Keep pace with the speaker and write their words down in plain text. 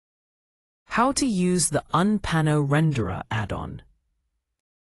How to use the UnPano Renderer add-on.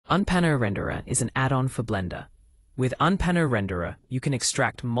 UnPano Renderer is an add-on for Blender. With UnPano Renderer, you can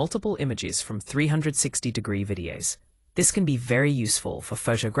extract multiple images from 360-degree videos. This can be very useful for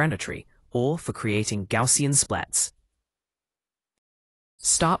photogrammetry or for creating Gaussian splats.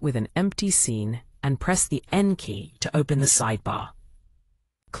 Start with an empty scene and press the N key to open the sidebar.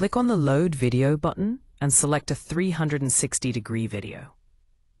 Click on the Load Video button and select a 360-degree video.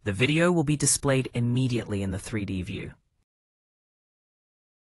 The video will be displayed immediately in the 3D view.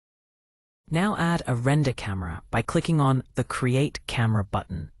 Now add a render camera by clicking on the Create Camera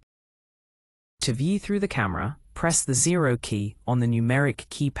button. To view through the camera, press the 0 key on the numeric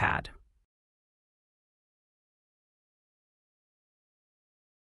keypad.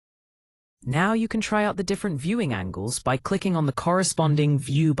 Now you can try out the different viewing angles by clicking on the corresponding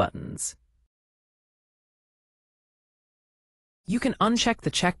view buttons. You can uncheck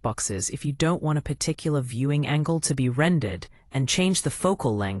the checkboxes if you don't want a particular viewing angle to be rendered and change the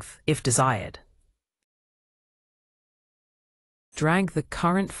focal length if desired. Drag the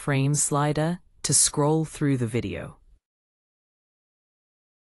current frame slider to scroll through the video.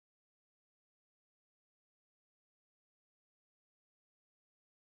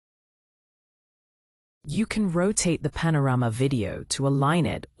 You can rotate the panorama-video to align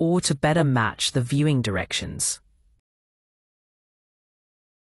it or to better match the viewing directions.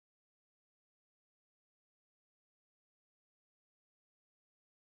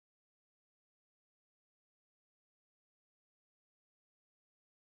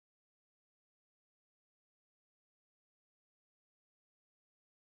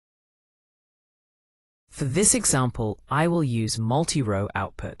 For this example, I will use Multirow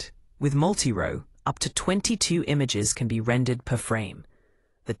output. With Multirow, up to 22 images can be rendered per frame.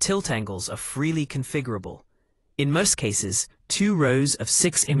 The tilt angles are freely configurable. In most cases, 2 rows of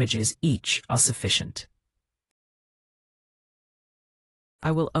 6 images each are sufficient. I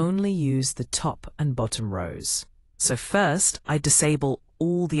will only use the top and bottom rows. So first, I disable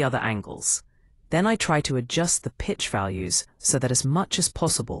all the other angles. Then I try to adjust the pitch values so that as much as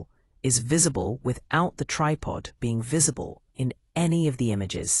possible is visible without the tripod being visible in any of the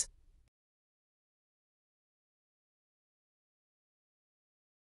images.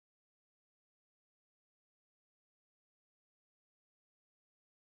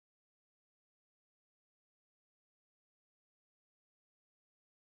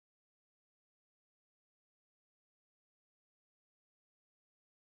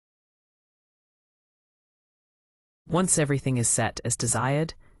 Once everything is set as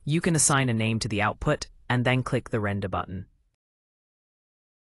desired, you can assign a name to the output and then click the Render button.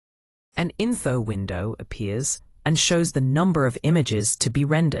 An info window appears and shows the number of images to be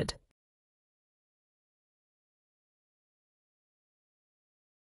rendered.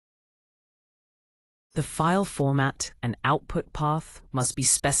 The file format and output path must be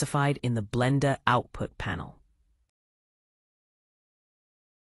specified in the Blender Output panel.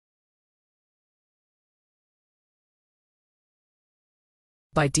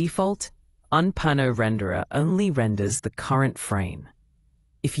 By default, UnPano Renderer only renders the current frame.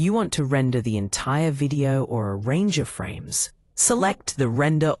 If you want to render the entire video or a range of frames, select the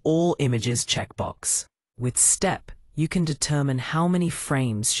Render All Images checkbox. With Step, you can determine how many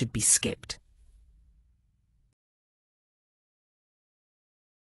frames should be skipped.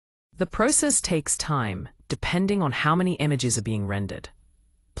 The process takes time, depending on how many images are being rendered.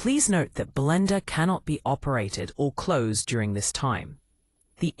 Please note that Blender cannot be operated or closed during this time.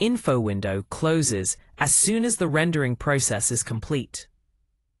 The info window closes as soon as the rendering process is complete.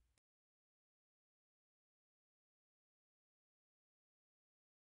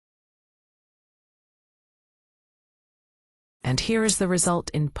 And here is the result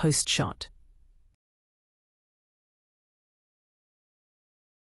in post-shot.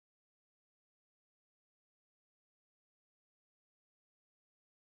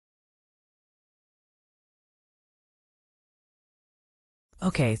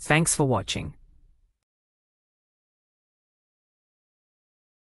 Okay, thanks for watching.